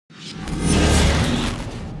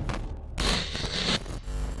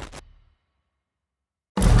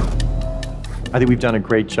I think we've done a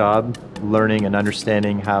great job learning and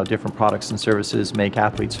understanding how different products and services make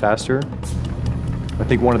athletes faster. I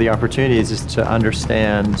think one of the opportunities is to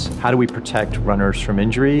understand how do we protect runners from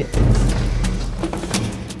injury.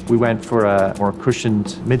 We went for a more cushioned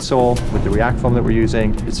midsole with the React foam that we're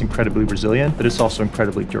using. It's incredibly resilient, but it's also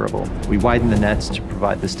incredibly durable. We widened the nets to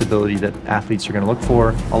provide the stability that athletes are going to look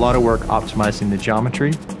for. A lot of work optimizing the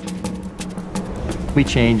geometry. We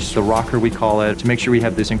changed the rocker, we call it, to make sure we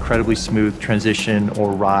have this incredibly smooth transition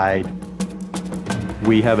or ride.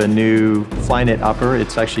 We have a new Flyknit upper.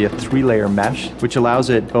 It's actually a 3-layer mesh, which allows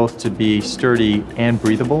it both to be sturdy and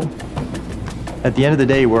breathable. At the end of the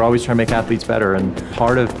day, we're always trying to make athletes better, and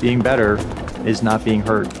part of being better is not being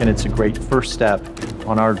hurt. And it's a great first step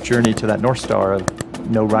on our journey to that North Star of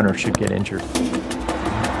no runner should get injured.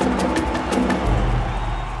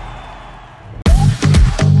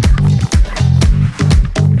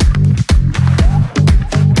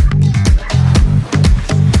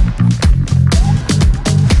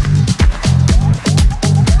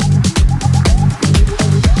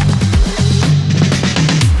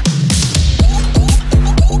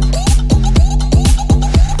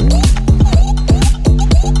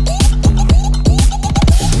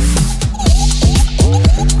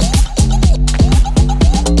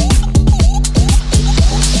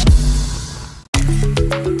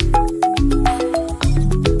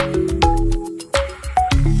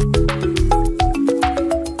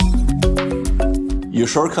 Your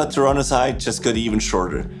shortcut to runner's high just got even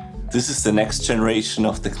shorter. This is the next generation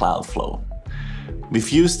of the Cloudflow. We've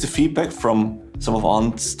used the feedback from some of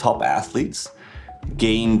On's top athletes,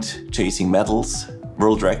 gained chasing medals,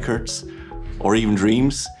 world records, or even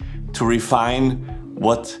dreams, to refine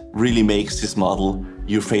what really makes this model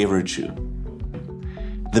your favorite shoe.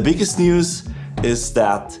 The biggest news is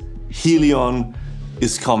that Helion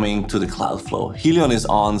is coming to the Cloudflow. Helion is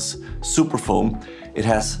On's super foam. It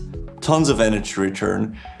has tons of energy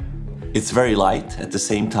return. It's very light at the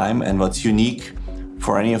same time, and what's unique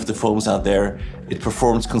for any of the foams out there, it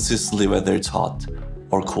performs consistently whether it's hot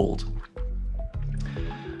or cold.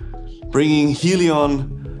 Bringing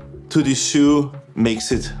Helion to this shoe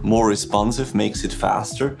makes it more responsive, makes it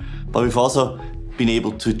faster, but we've also been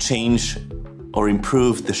able to change or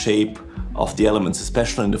improve the shape of the elements,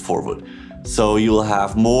 especially in the forefoot. So you'll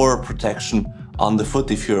have more protection on the foot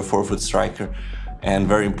if you're a forefoot striker. And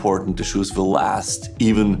very important, the shoes will last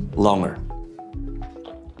even longer.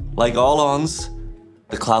 Like all Ons,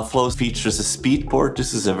 the Cloudflow features a speed board.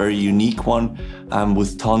 This is a very unique one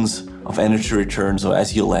with tons of energy return. So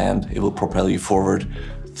as you land, it will propel you forward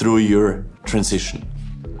through your transition.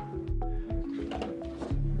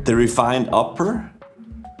 The refined upper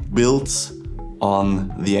builds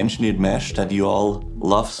on the engineered mesh that you all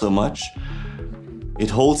love so much.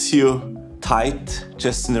 It holds you tight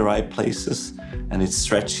just in the right places, and it's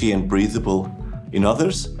stretchy and breathable in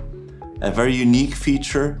others. A very unique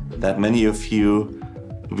feature that many of you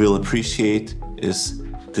will appreciate is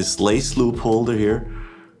this lace loop holder here,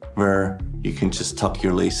 where you can just tuck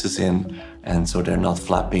your laces in and so they're not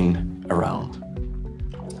flapping around.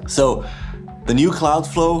 So the new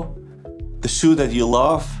Cloudflow, the shoe that you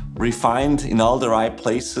love, refined in all the right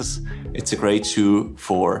places. It's a great shoe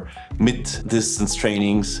for mid-distance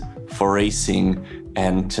trainings, for racing,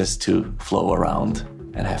 and just to flow around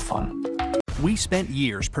and have fun. We spent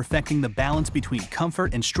years perfecting the balance between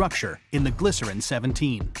comfort and structure in the Glycerin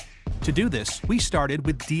 17. To do this, we started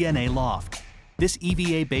with DNA Loft. This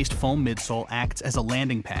EVA-based foam midsole acts as a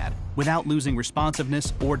landing pad without losing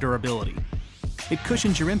responsiveness or durability. It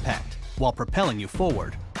cushions your impact while propelling you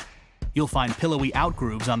forward. You'll find pillowy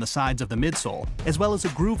outgrooves on the sides of the midsole, as well as a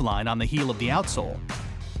groove line on the heel of the outsole.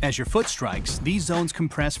 As your foot strikes, these zones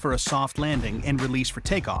compress for a soft landing and release for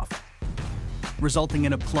takeoff, resulting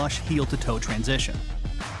in a plush heel-to-toe transition.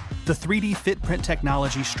 The 3D Fitprint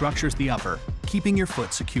technology structures the upper, keeping your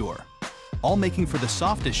foot secure, all making for the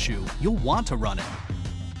softest shoe you'll want to run in.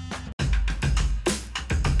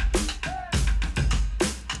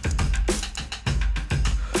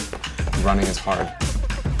 Running is hard.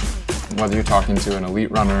 Whether you're talking to an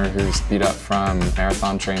elite runner who's beat up from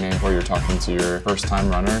marathon training or you're talking to your first-time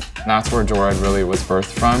runner, that's where Joyride really was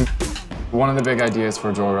birthed from. One of the big ideas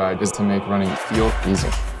for Joyride is to make running feel easy,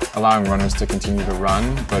 allowing runners to continue to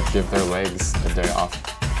run but give their legs a day off.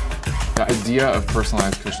 The idea of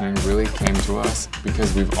personalized cushioning really came to us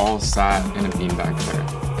because we've all sat in a beanbag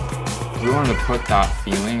chair. We wanted to put that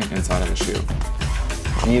feeling inside of a shoe.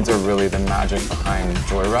 Beads are really the magic behind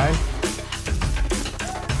Joyride.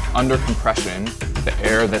 Under compression, the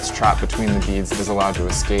air that's trapped between the beads is allowed to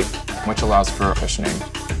escape, which allows for cushioning.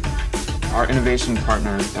 Our innovation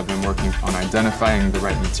partners have been working on identifying the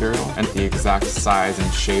right material and the exact size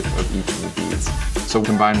and shape of each of the beads. So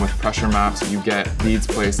combined with pressure maps, you get beads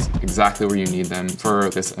placed exactly where you need them for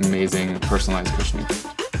this amazing personalized cushioning.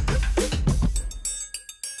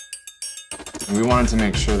 We wanted to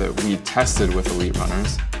make sure that we tested with elite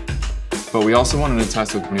runners, but we also wanted to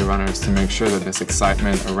test with new runners to make sure that this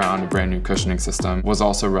excitement around a brand new cushioning system was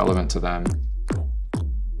also relevant to them.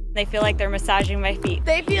 They feel like they're massaging my feet.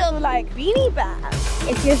 They feel like beanie bags.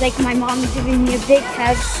 It feels like my mom is giving me a big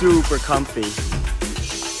hug. Super comfy.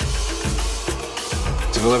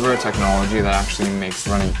 To deliver a technology that actually makes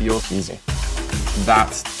running feel easy.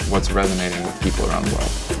 That's what's resonating with people around the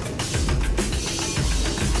world.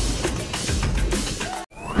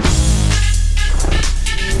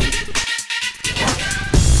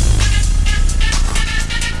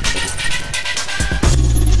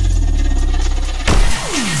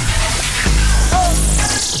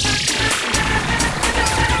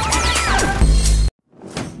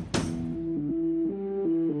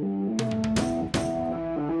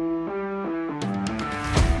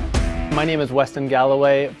 My name is Weston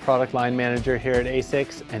Galloway, Product Line Manager here at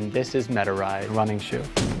ASICS, and this is MetaRide running shoe.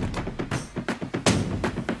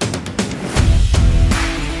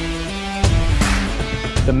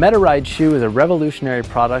 The MetaRide shoe is a revolutionary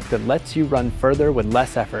product that lets you run further with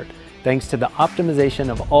less effort, thanks to the optimization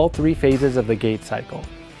of all three phases of the gait cycle: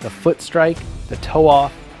 the foot strike, the toe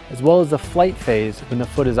off, as well as the flight phase when the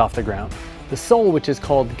foot is off the ground. The sole, which is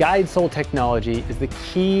called guide sole technology, is the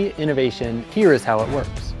key innovation. Here is how it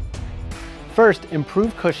works. First,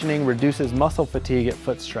 improved cushioning reduces muscle fatigue at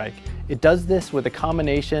foot strike. It does this with a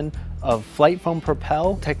combination of flight foam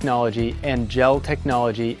Propel technology and gel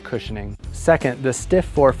technology cushioning. Second, the stiff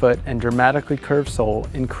forefoot and dramatically curved sole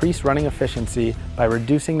increase running efficiency by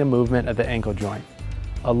reducing the movement of the ankle joint.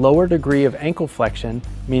 A lower degree of ankle flexion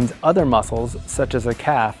means other muscles, such as the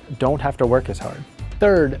calf, don't have to work as hard.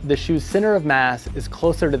 Third, the shoe's center of mass is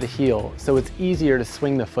closer to the heel, so it's easier to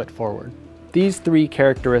swing the foot forward. These three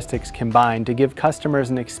characteristics combine to give customers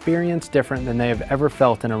an experience different than they have ever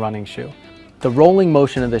felt in a running shoe. The rolling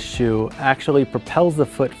motion of this shoe actually propels the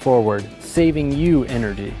foot forward, saving you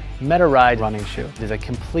energy. MetaRide running shoe is a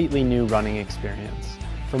completely new running experience.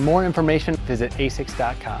 For more information, visit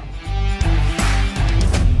asics.com.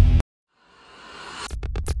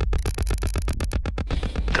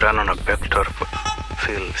 To run on a peg turf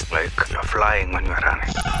feels like you're flying when you're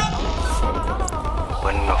running.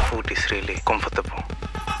 When your foot is really comfortable,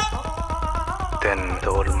 then the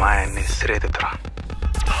whole mind is ready to run.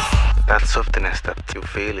 That softness that you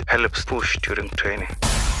feel helps push during training.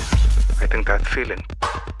 I think that feeling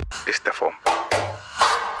is the foam.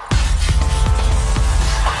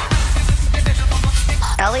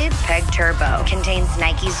 Elliot's Peg Turbo contains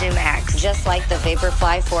Nike Zoom X, just like the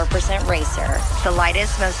Vaporfly 4% Racer, the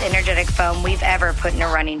lightest, most energetic foam we've ever put in a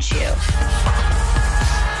running shoe.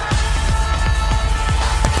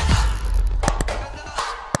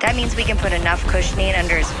 That means we can put enough cushioning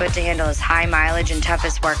under his foot to handle his high mileage and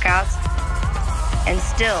toughest workouts, and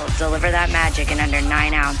still deliver that magic in under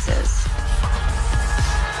 9 ounces.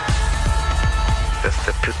 That's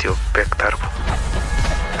the beauty of Peg Turbo.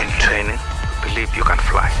 In training, believe you can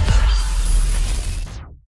fly.